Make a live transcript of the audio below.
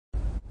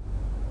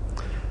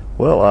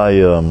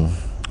Well,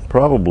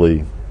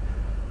 probably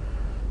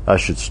I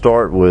should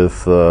start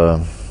with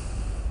the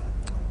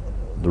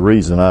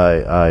reason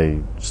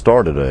I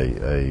started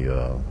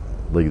a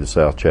League of the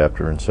South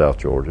chapter in South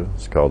Georgia.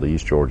 It's called the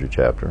East Georgia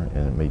chapter,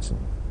 and it meets in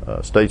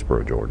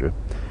Statesboro, Georgia.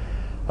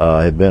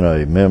 I had been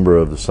a member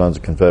of the Sons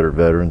of Confederate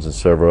Veterans and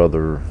several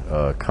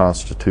other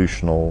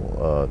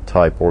constitutional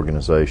type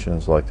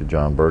organizations like the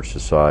John Birch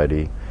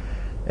Society,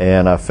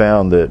 and I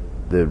found that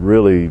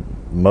really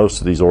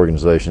most of these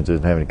organizations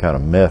didn't have any kind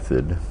of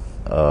method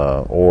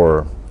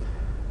or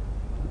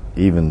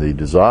even the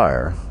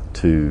desire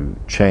to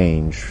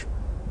change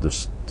the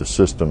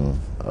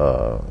system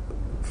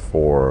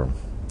for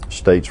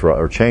states' rights,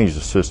 or change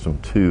the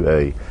system to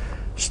a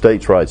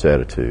states' rights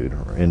attitude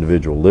or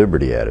individual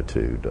liberty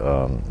attitude.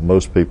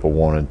 Most people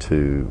wanted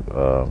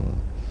to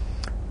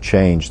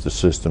change the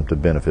system to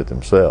benefit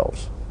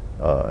themselves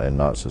and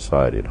not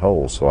society at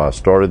whole. So I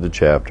started the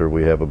chapter.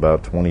 We have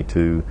about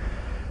 22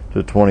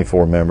 to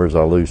 24 members.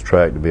 I lose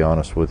track, to be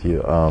honest with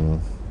you.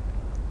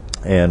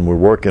 And we're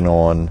working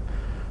on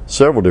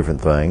several different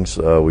things.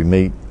 We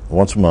meet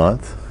once a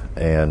month,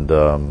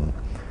 and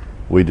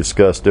we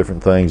discuss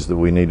different things that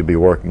we need to be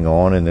working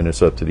on, and then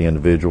it's up to the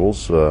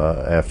individuals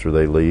after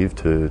they leave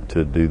to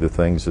do the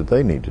things that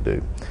they need to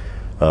do.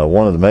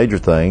 One of the major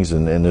things,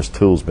 and this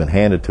tool's been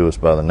handed to us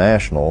by the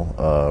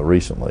National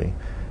recently,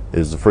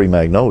 is the Free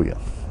Magnolia.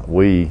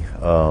 We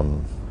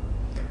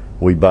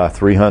buy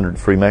 300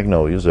 Free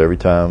Magnolias every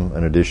time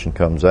an edition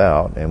comes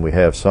out, and we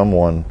have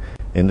someone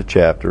in the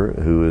chapter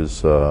who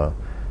is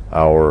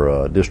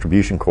our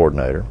distribution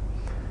coordinator,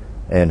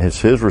 and it's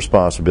his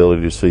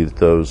responsibility to see that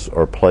those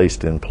are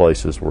placed in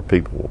places where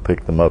people will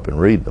pick them up and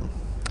read them.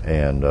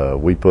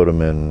 And we put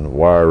them in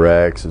wire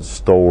racks at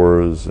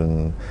stores,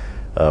 and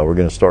we're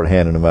going to start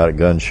handing them out at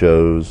gun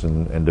shows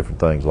and different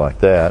things like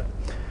that.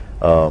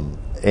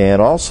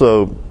 And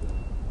also,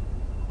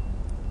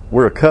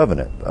 we're a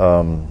covenant.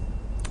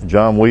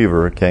 John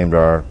Weaver came to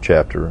our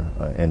chapter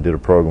and did a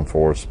program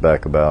for us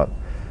back about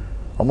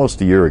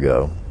almost a year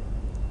ago,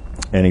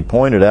 and he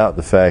pointed out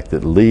the fact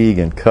that league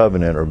and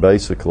covenant are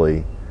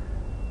basically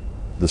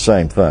the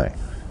same thing.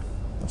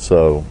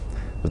 So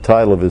the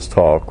title of his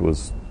talk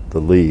was The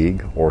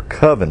League or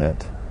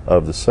Covenant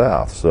of the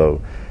South.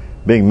 So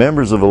being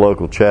members of a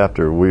local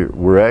chapter,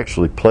 we're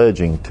actually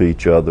pledging to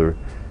each other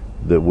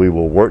that we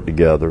will work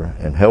together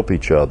and help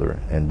each other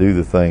and do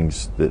the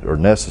things that are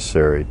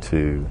necessary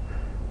to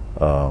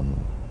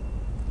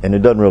and it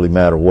doesn't really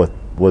matter what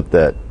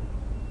that,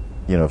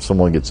 if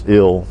someone gets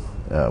ill,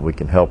 we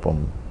can help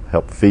them,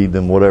 help feed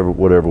them,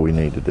 whatever we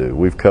need to do.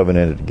 We've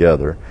covenanted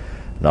together,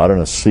 not in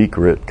a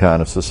secret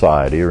kind of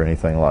society or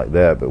anything like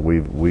that, but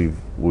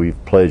we've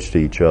pledged to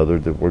each other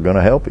that we're going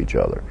to help each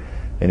other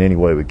in any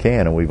way we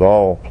can, and we've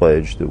all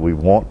pledged that we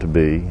want to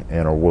be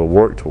and or will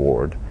work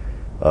toward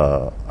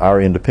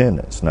our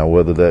independence. Now,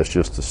 whether that's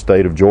just the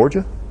state of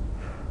Georgia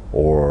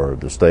or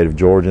the state of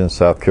Georgia and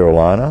South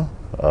Carolina,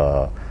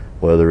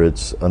 whether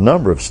it's a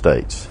number of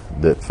states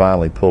that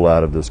finally pull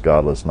out of this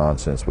godless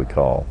nonsense we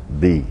call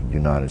the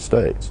United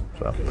States.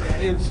 So.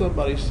 And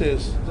somebody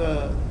says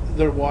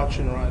they're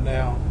watching right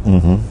now,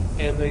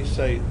 and they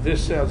say,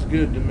 this sounds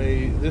good to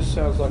me, this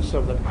sounds like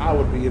something I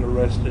would be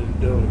interested in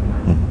doing.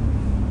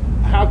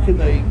 How can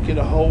they get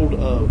a hold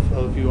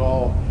of you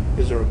all?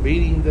 Is there a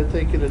meeting that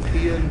they can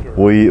attend?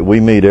 Or? We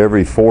meet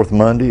every fourth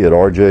Monday at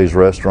RJ's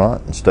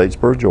Restaurant in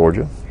Statesboro,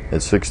 Georgia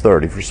at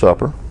 6:30 for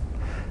supper.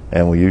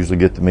 And we usually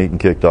get the meeting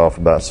kicked off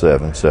about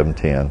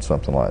 7:10,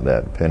 something like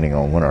that, depending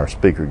on when our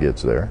speaker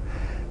gets there.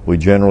 We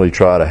generally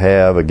try to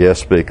have a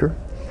guest speaker.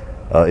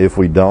 If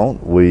we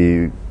don't,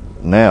 we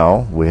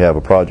have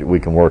a project we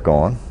can work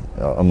on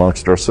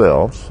amongst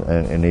ourselves,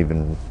 and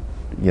even,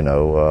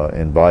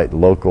 invite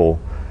local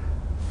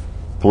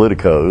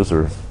politicos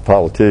or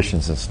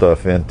politicians and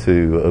stuff in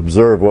to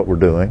observe what we're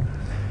doing,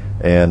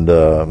 and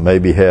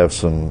maybe have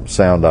some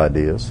sound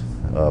ideas.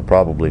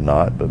 Probably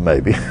not, but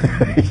maybe.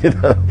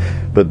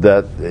 But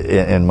that,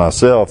 and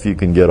myself, you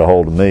can get a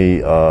hold of me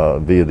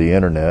via the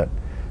internet,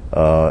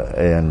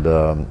 and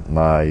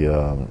my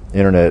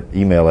internet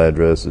email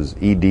address is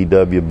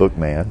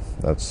edwbookman,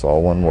 that's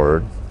all one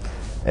word,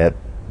 at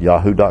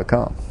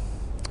yahoo.com.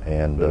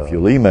 And if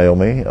you'll email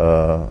me,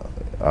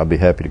 I'll be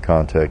happy to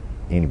contact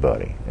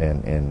anybody,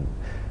 and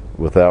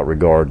without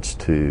regards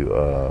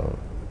to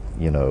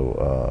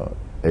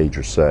age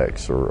or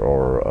sex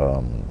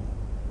or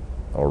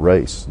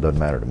race, doesn't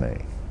matter to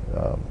me.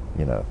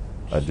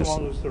 As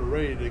long as they're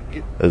ready to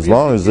get. As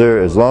long as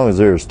they're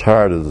as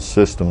tired of the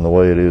system the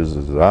way it is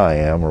as I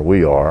am or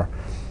we are,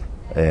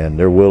 and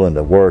they're willing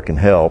to work and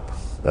help,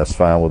 that's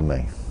fine with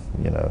me.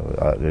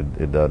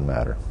 It doesn't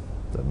matter.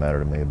 Doesn't matter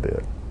to me a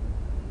bit.